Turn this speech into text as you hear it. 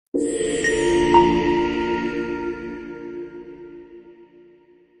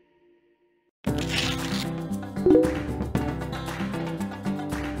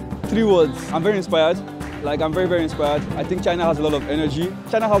Three words. I'm very inspired. Like, I'm very, very inspired. I think China has a lot of energy.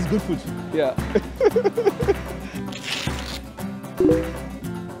 China has good food. Yeah.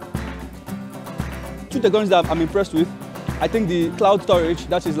 Two technologies that I'm impressed with. I think the cloud storage,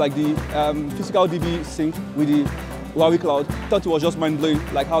 that is like the physical DB sync with the Huawei Cloud. I thought it was just mind-blowing,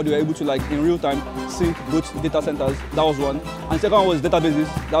 like how they were able to, like, in real time sync both data centers. That was one. And second one was databases.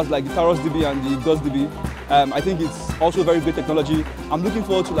 That was like the TaurusDB and the GaussDB. I think it's also very great technology. I'm looking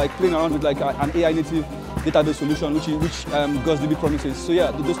forward to, like, playing around with like an AI native database solution, which GaussDB promises. So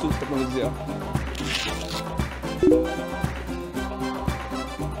yeah, those two technologies, yeah.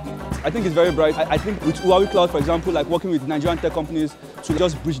 I think it's very bright. I think with Huawei Cloud, for example, like working with Nigerian tech companies to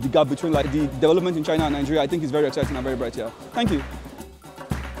just bridge the gap between like the development in China and Nigeria, I think it's very exciting and very bright, yeah. Thank you.